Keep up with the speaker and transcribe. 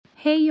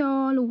Hey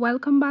y'all,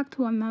 welcome back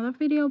to another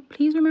video.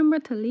 Please remember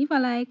to leave a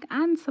like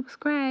and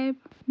subscribe.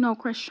 Now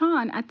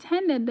Chrisean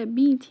attended the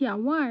BET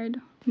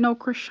Award. Now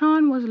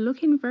Chrisean was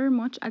looking very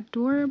much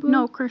adorable.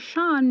 Now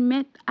Chrisean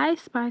met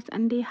Ice Spice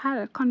and they had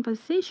a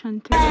conversation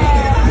together.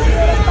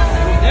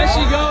 There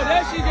she go,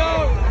 there she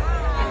go.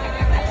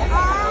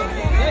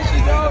 There she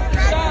go,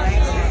 Chrisean.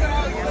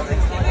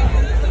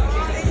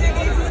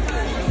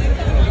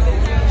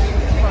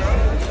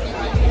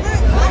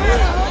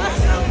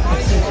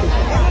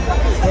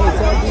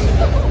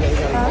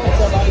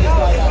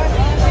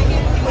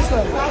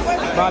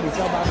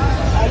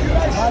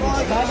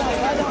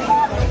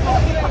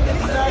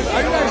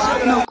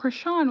 Now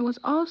Chrisean was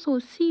also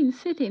seen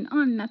sitting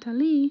on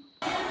Natalie.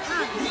 Now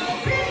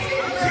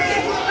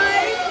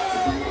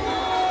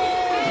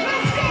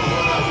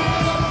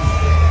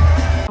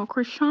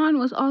Chrisean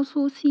was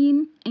also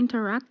seen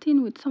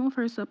interacting with some of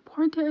her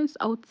supporters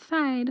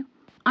outside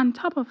on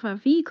top of a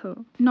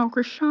vehicle. Now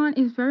Chrisean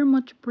is very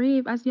much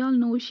brave, as y'all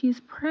know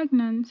she's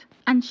pregnant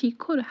and she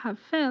could have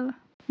fell.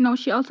 Now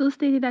she also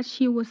stated that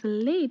she was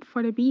late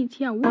for the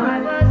BET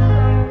Award.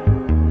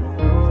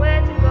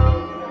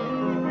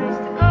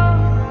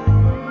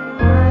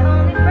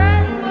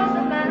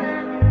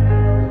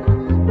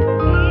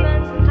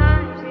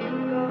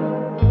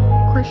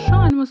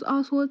 Chrisean was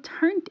also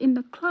turned in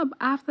the club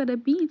after the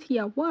BET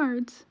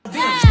Awards.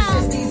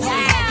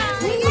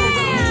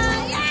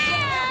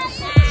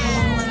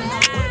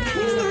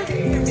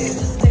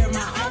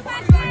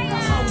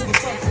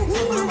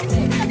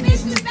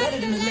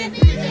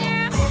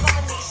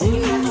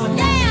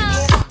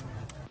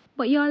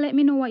 But y'all let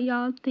me know what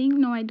y'all think.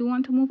 Now I do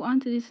want to move on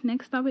to this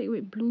next topic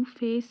with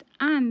Blueface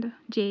and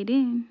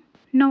Jaidyn.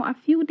 Now a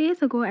few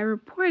days ago I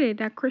reported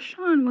that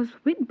Chrisean was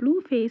with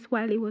Blueface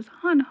while he was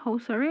on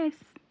house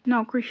arrest.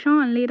 Now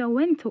Chrisean later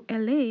went to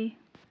LA.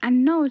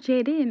 And now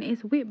Jaidyn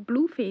is with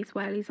Blueface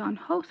while he's on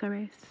house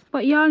arrest.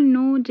 But y'all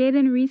know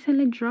Jaidyn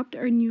recently dropped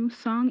her new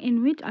song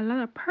in which a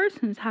lot of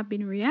persons have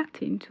been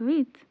reacting to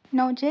it.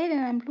 Now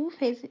Jaidyn and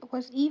Blueface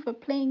was even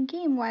playing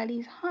game while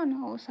he's on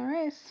house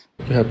arrest.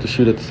 You have to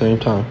shoot at the same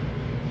time.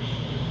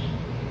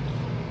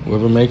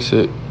 Whoever makes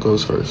it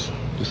goes first.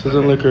 This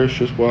isn't liquor, it's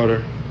just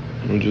water.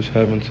 We're just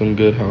having some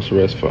good house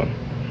arrest fun.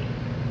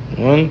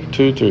 1,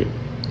 2, 3.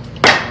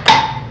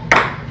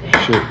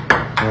 Shoot.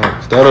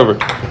 Alright, start over.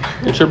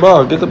 Get your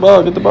ball, get the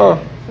ball, get the ball.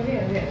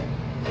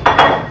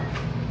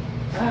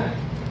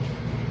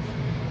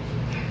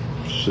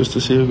 Just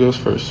to see who goes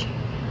first.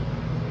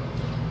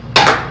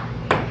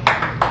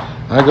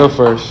 I go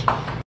first.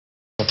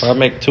 If I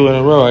make 2 in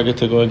a row, I get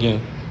to go again.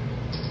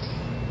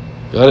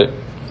 Got it?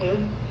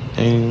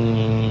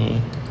 And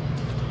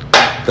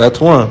that's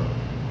 1.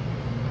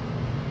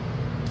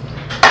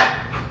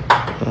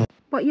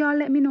 But y'all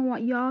let me know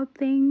what y'all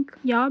think.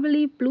 Y'all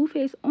believe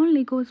Blueface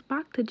only goes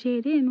back to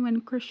Jaidyn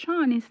when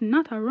Chrisean is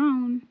not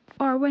around,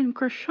 or when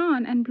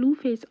Chrisean and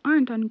Blueface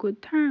aren't on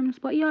good terms?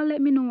 But y'all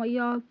let me know what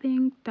y'all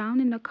think down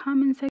in the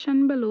comment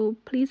section below.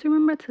 Please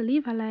remember to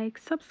leave a like,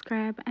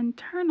 subscribe, and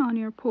turn on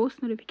your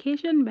post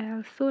notification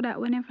bell so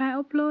that whenever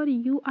I upload,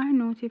 you are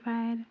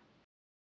notified.